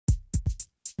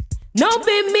No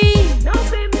be me,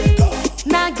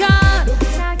 na God.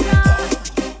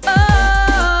 Oh,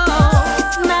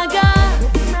 na God.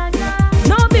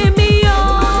 No be me,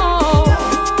 oh,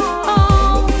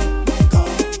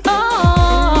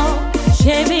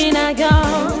 shebi na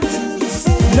God.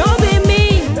 No be me,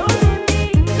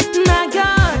 na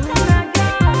God.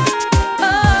 Oh,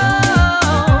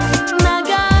 na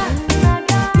God.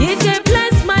 He dey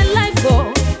bless my life,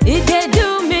 oh, he dey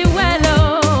do me well,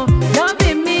 oh. No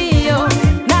be me, oh,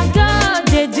 na God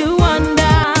dey do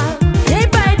wonder. Day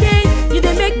by day, you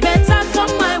dey make better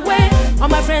come my way. All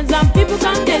my friends and people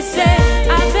come dey say,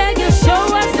 I beg you show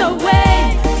us the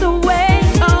way, the way.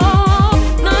 Oh,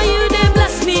 now you dey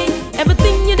bless me.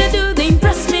 Everything you dey do, they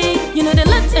impress me. You know they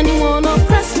let anyone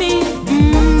oppress me.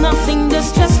 Nothing dey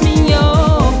stress me,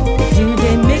 oh. You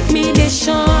dey make me dey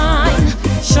shine,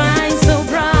 shine so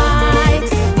bright.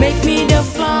 Make me dey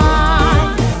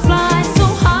fly, fly so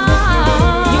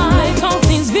high. You make all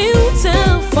things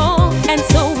beautiful and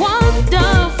so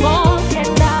wonderful.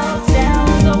 And I'll tell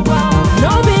the world,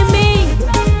 no be me,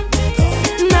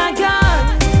 na God.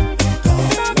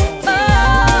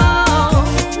 Oh,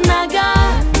 na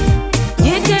God.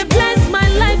 He dey bless my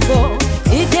life, oh,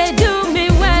 he dey do me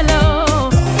well, oh.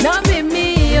 No be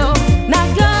me, oh, na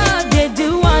God dey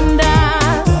do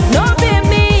wonders. No be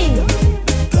me,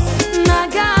 na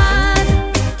God.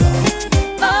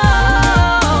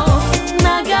 Oh,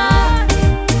 na God.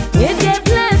 He dey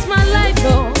bless my life,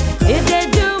 oh, he dey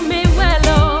do me well,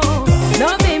 oh. No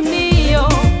be me, oh,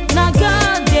 na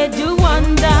God dey do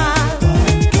wonders.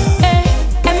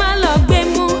 Ẹ má lọ gbé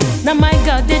mú, na my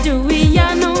God dey do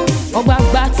ìyanu.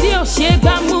 Ọ̀gbàgbà tí ò ṣe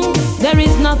gbá mú, there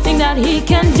is nothing that he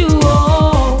can do,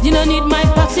 oh. You don't need my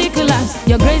particulars,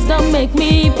 your grace don't make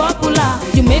me popular.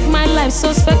 You make my life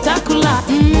so spectacular.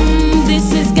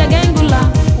 This is Gagangula.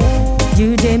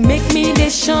 You dey make me dey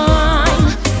shine.